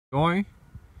Going.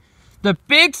 The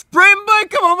big spring break,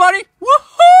 come on, buddy!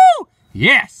 Woohoo!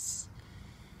 Yes!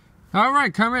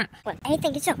 Alright, Kermit. Well, they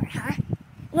think it's over, huh?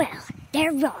 Well,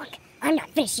 they're wrong. I'm not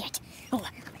finished yet. Oh,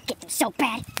 I'm gonna get them so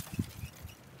bad.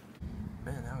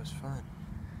 Man, that was fun.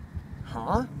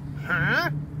 Huh?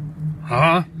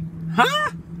 Huh?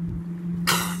 Huh?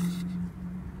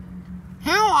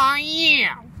 Who are you?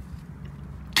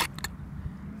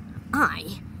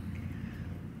 I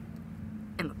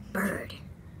am a bird.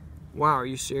 Wow, are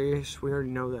you serious? We already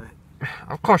know that.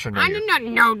 Of course I know I you. did not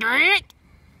know that.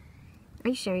 Are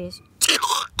you serious?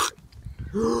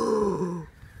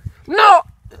 No!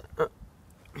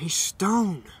 He's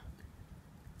stoned.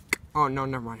 Oh, no,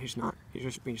 never mind. He's not. He's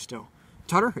just being still.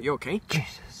 Tutter, are you okay?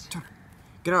 Jesus. Tutter,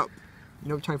 get up.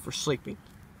 No time for sleeping.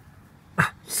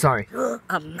 Sorry.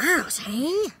 A mouse,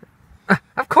 hey?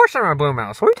 Of course I'm a blue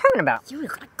mouse. What are you talking about? You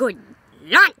got a good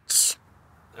lunch.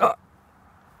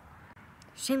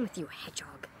 Same with you,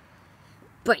 hedgehog.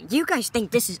 But you guys think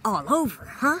this is all over,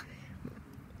 huh?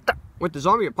 With the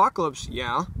zombie apocalypse,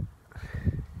 yeah.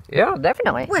 Yeah,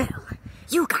 definitely. Well,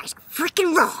 you guys are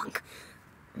freaking wrong.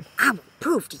 I will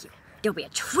prove to you there'll be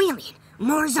 1 trillion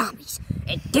more zombies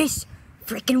in this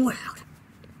freaking world.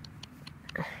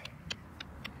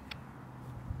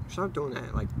 Stop doing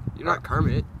that. Like, you're not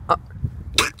Kermit.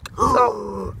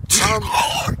 Oh,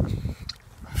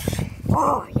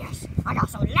 yes. I got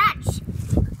some lunch.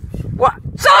 What?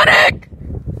 Sonic!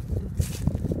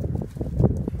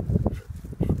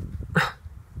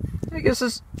 I guess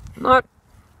it's not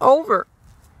over.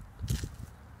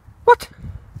 What?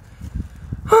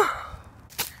 So,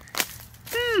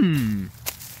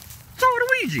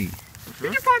 Luigi,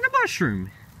 did you find the mushroom?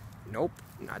 Nope,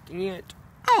 not yet.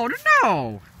 Oh,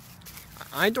 no!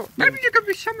 I don't think... Maybe you could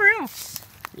be somewhere else.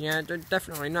 Yeah, they're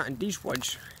definitely not in these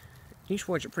woods. These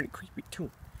woods are pretty creepy, too.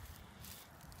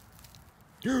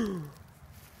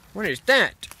 What is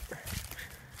that?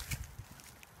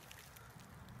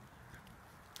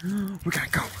 We gotta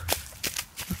go.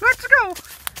 Let's go.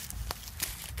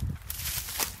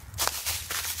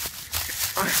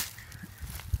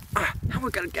 How are we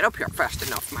gonna get up here fast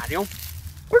enough, Mario?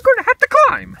 We're gonna have to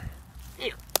climb.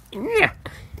 Yeah.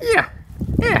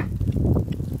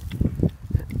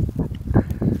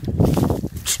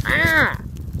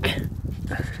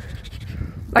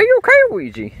 Are you okay,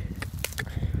 Luigi?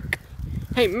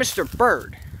 Hey, Mr.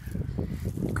 Bird.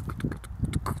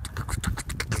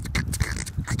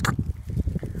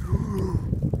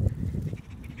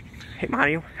 Hey,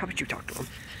 Mario, how about you talk to him?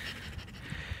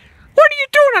 What are you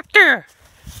doing up there?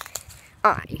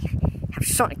 I have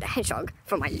Sonic the Hedgehog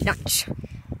for my lunch.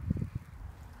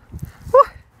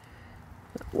 What?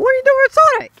 What are you doing with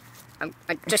Sonic?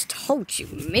 I just told you,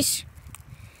 miss,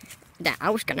 that I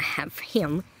was gonna have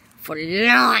him for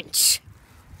lunch.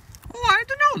 Oh, I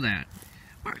didn't know that.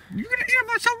 You're gonna eat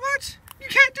about so much? You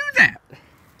can't do that.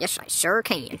 Yes, I sure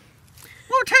can.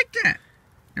 Well, take that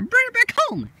and bring it back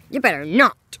home. You better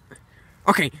not.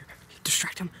 Okay,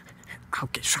 distract him. I'll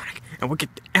get Sonic, and we'll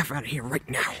get the F out of here right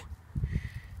now.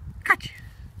 Gotcha.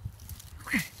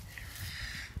 Okay.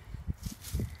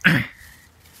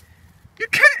 You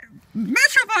can't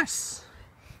mess with us.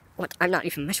 What? I'm not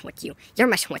even messing with you. You're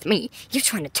messing with me. You're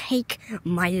trying to take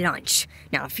my lunch.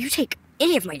 Now, if you take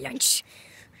any of my lunch,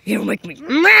 you'll make me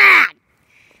mad!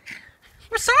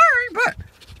 We're sorry, but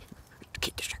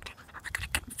Keep distracted. I gotta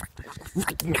get him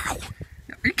right now.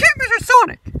 you can't mess with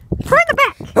Sonic. Bring it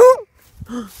back!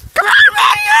 Come on,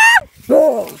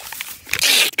 Mario!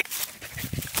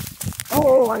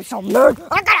 Oh, I'm so mad.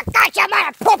 I'm gonna catch you,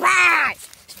 mother poopers!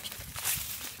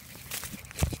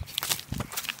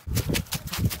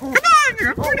 Come on,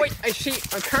 you're Oh, wait, I see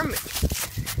a Kermit.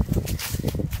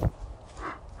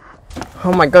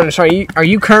 Oh my goodness, are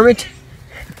you Kermit?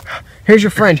 Here's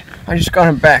your friend. I just got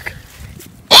him back.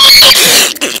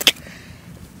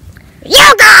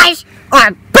 You guys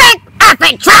are big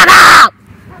effing trouble!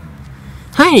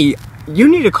 Hey, you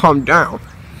need to calm down.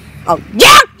 Oh,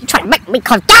 yeah? You trying to make me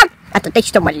calm down after they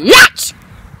stole my lunch?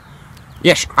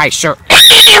 Yes, I sir.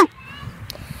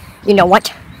 You know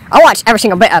what? I watched every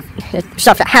single bit of the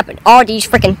stuff that happened all these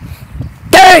freaking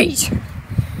days.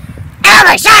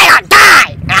 Every single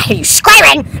day! And I hear you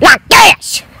screaming like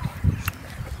this!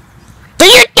 Do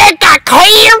you think I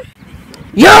clear?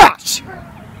 Yes!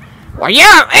 Well,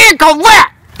 you're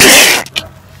incorrect.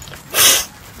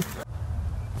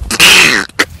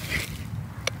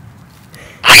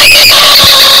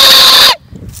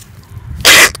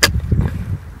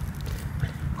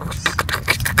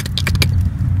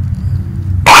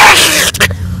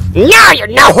 Now you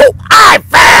know who I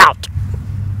found!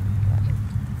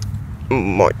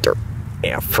 Mother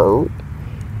effer.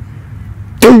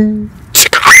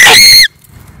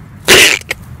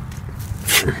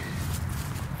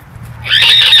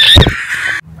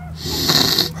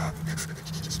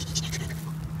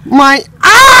 My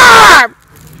arm!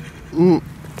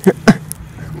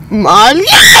 My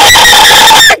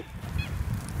leg!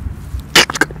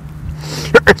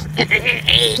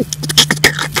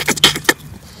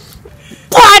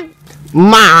 What?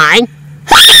 My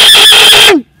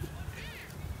hand!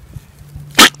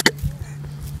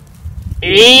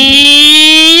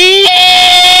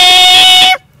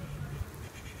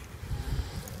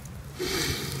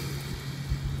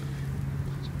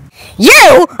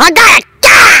 You are gonna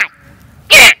die!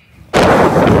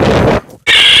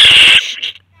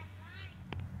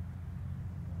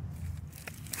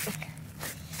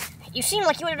 You seem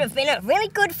like you would have been a really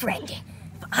good friend,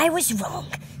 but I was wrong.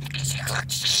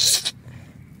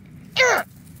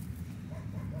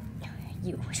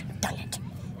 You should have done it.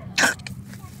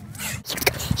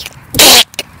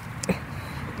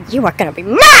 You are gonna be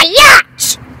my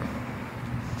yacht!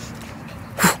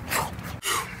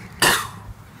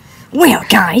 Well,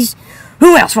 guys,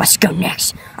 who else wants to go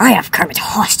next? I have Kermit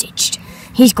hostage.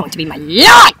 He's going to be my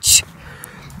lunch!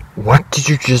 What did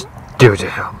you just do to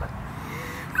him?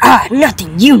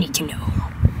 Nothing you need to know.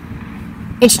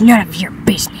 It's none of your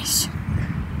business.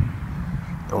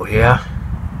 Oh, yeah?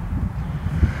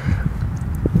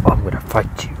 I'm gonna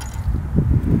fight you.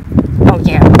 Oh,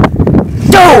 yeah.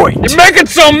 Do it! You're making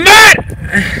so mad!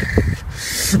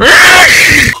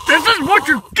 This is what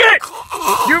you get!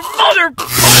 You mother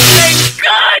ain't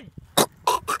good!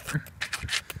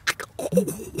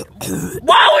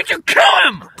 Why would you kill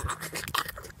him?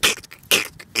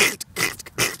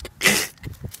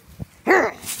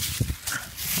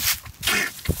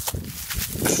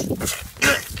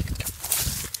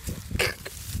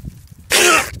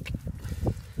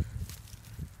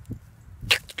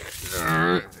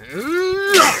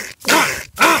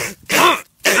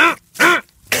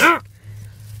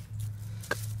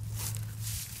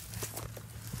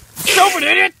 Stupid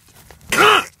idiot!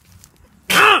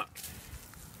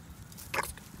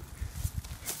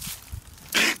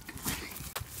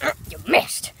 You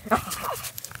missed.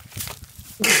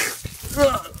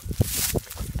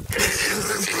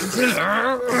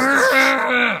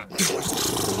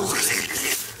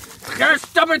 You're a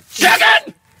stupid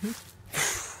chicken!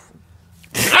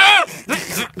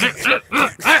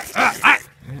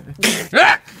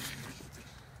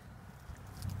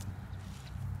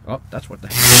 Oh, that's what the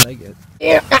hell they get.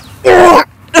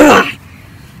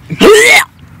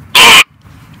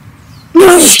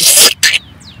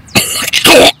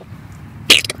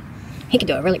 He could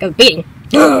do a really good beating.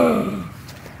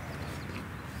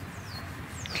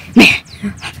 Man,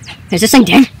 is this thing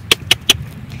dead?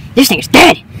 This thing is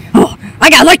dead. Oh, I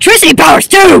got electricity powers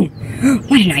too.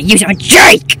 Why didn't I use it on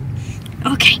Jake?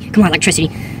 Okay, come on, electricity.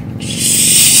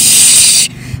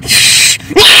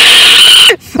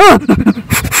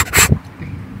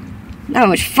 That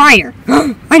was fire.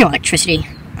 I know electricity.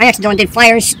 I accidentally did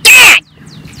fire instead.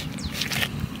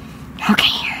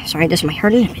 Okay, sorry, this might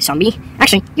hurt a zombie.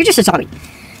 Actually, you're just a zombie.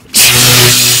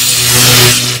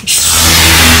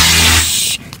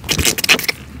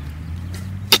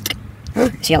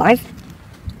 Is he alive?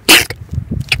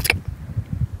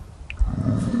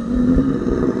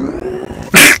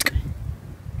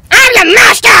 I'm the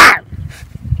master!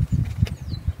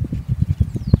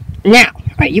 Now,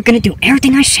 are you gonna do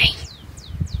everything I say?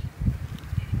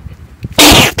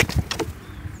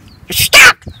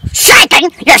 Stop shaking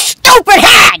your stupid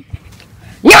head!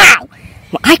 Now,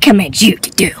 what I command you to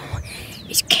do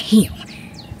is kill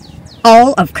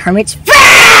all of Kermit's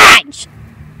friends!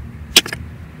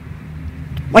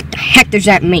 What the heck does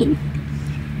that mean?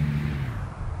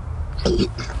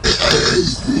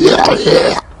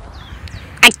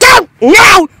 I don't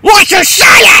know what you're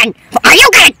saying! But are you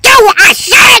gonna do what I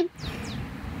said?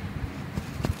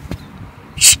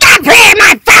 Stop hitting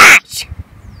my face!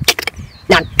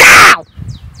 Now go!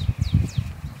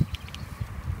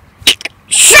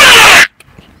 Shut up!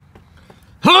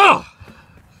 Huh!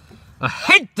 I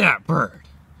hate that bird!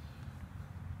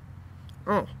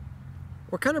 Oh.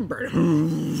 What kind of bird?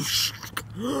 A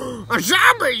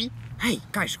zombie! Hey,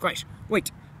 guys, wait.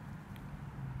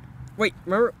 Wait,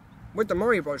 remember with the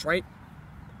Mario Bros, right?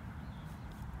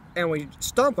 And we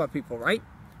stomp on people, right?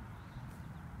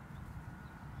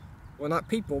 Well, not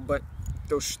people, but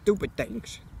those stupid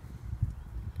things.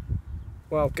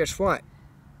 Well, guess what?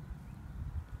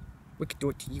 We could do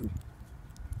it to you.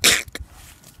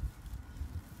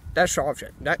 That solves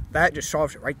it. That just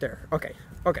solves it right there. Okay,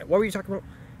 what were you talking about?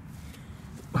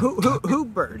 Who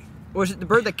bird? Was it the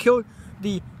bird that killed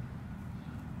the...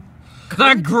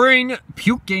 The green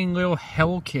puking little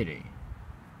hell kitty.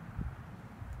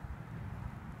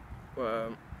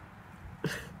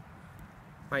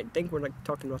 I think we're like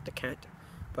talking about the cat,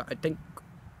 but I think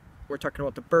We're talking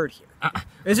about the bird here.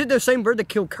 Is it the same bird that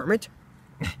killed Kermit?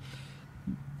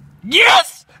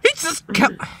 Yes! He just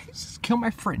killed my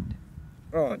friend.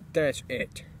 Oh, that's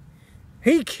it.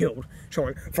 He killed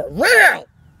someone for real!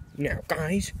 Now,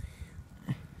 guys.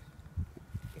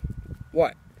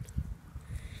 What?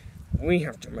 We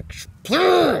have to make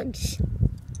plans!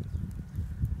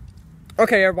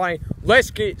 Okay, everybody, let's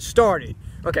get started.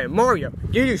 Okay, Mario,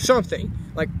 you do something,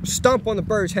 like stomp on the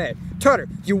bird's head. Tutter,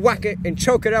 you whack it and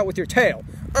choke it out with your tail.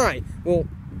 I will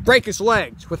break its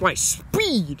legs with my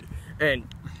speed. And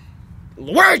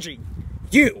Luigi,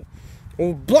 you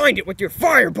will blind it with your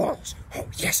fireballs. Oh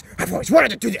yes, I've always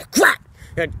wanted to do that crap.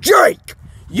 And Jake,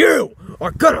 you are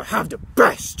gonna have the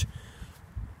best.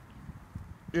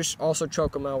 Just also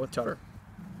choke him out with Tutter.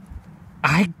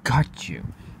 I got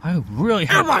you. I really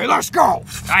hate. Everybody, let's go!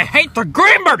 I hate the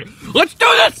green bird. Let's do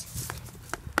this.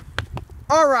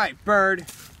 All right, Bird.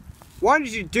 Why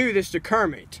did you do this to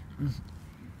Kermit?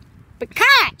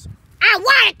 Because I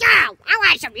want to go. I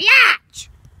want some lunch.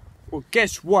 Well,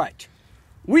 guess what?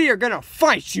 We are gonna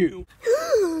fight you.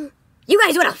 You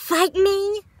guys want to fight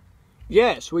me?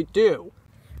 Yes, we do.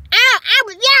 Oh, I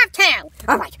would love to.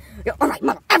 All right,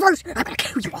 mother effers. I'm gonna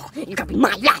kill you all. You're gonna be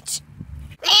my lunch.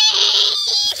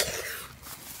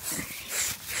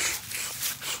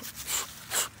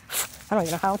 I don't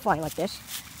even know how I'm flying like this.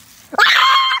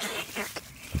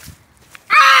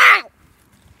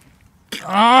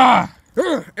 Ah!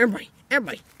 Everybody,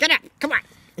 get up! Come on!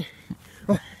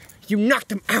 Oh, you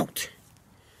knocked him out.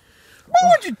 Why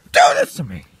would you do this to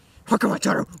me? Oh, come on,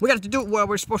 Tutter. We got to do what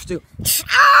we're supposed to.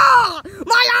 Oh,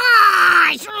 my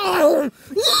eyes!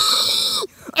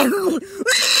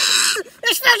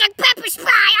 This smells like pepper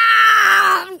spray!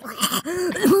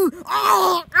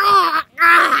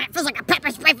 It feels like a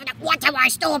pepper spray from the one time I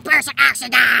stole a purse on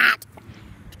accident!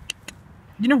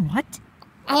 You know what?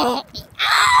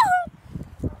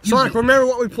 Sonic, remember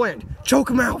what we planned. Choke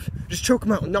him out. Just choke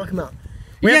him out and knock him out.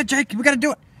 Yeah, Jake, we gotta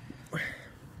do it.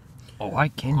 Oh, I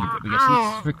can do it because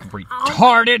he's freaking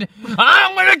retarded.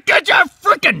 I'm gonna get your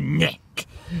freaking neck.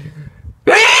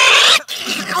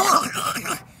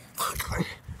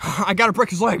 I gotta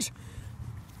break his legs.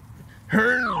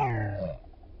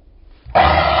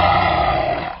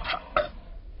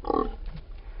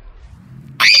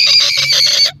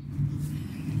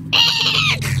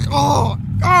 Oh!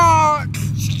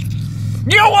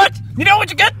 You know what? You know what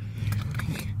you get?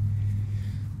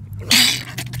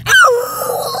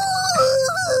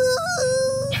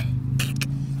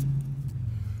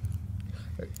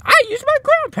 I use my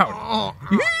ground power.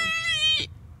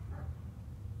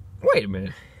 Wait a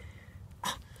minute.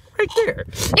 Right there.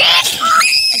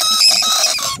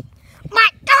 My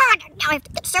God! Now I have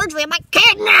to get surgery on my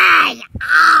kidney!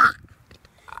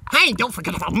 Hey, don't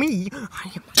forget about me.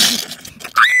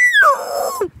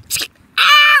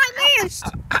 I missed!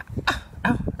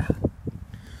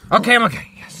 Okay, I'm okay.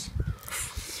 Yes.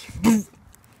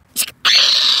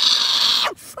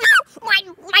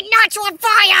 My nuts are on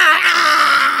fire!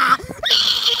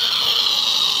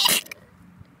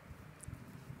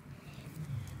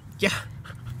 Yeah.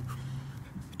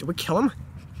 Did we kill him?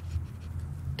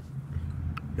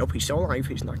 Nope, he's still alive.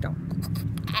 He's knocked out.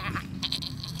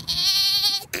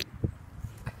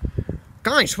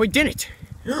 Guys, we did it.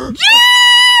 Yeah!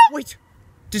 Wait,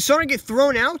 did Sonic get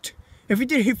thrown out? If he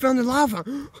did, he fell in the lava.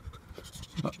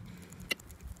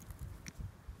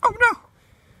 Oh no!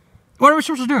 What are we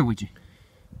supposed to do, Luigi?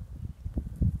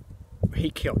 He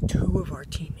killed 2 of our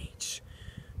teammates.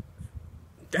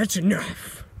 That's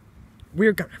enough.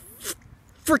 We're gonna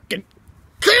freaking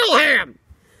kill him!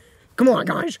 Come on,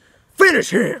 guys. Finish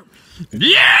him!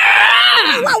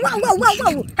 Yeah!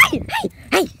 Whoa!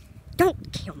 Hey!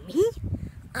 Don't kill me.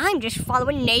 I'm just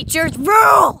following nature's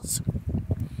rules.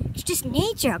 It's just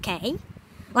nature, okay?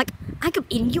 Like, I could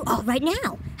be eating you all right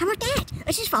now. How about that?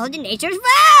 Let's just follow the nature's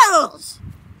rules.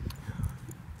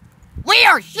 We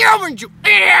are humans, you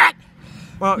idiot!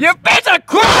 Well, You piece of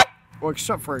crap! well,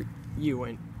 except for you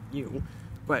and you,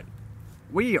 but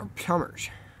we are plumbers.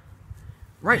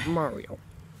 Right, Mario?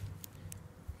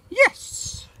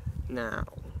 Yes. Now,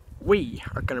 we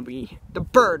are gonna be the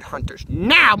bird hunters.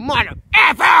 Now, mother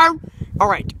effer!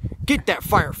 Alright, get that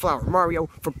fire flower, Mario,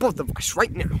 for both of us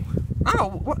right now.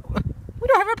 Oh, we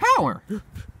don't have a power.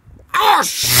 Oh,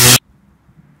 shit!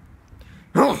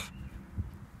 Oh.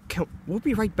 We'll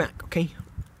be right back, okay?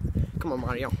 Come on,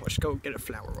 Mario. Let's go get a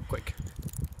flower real quick.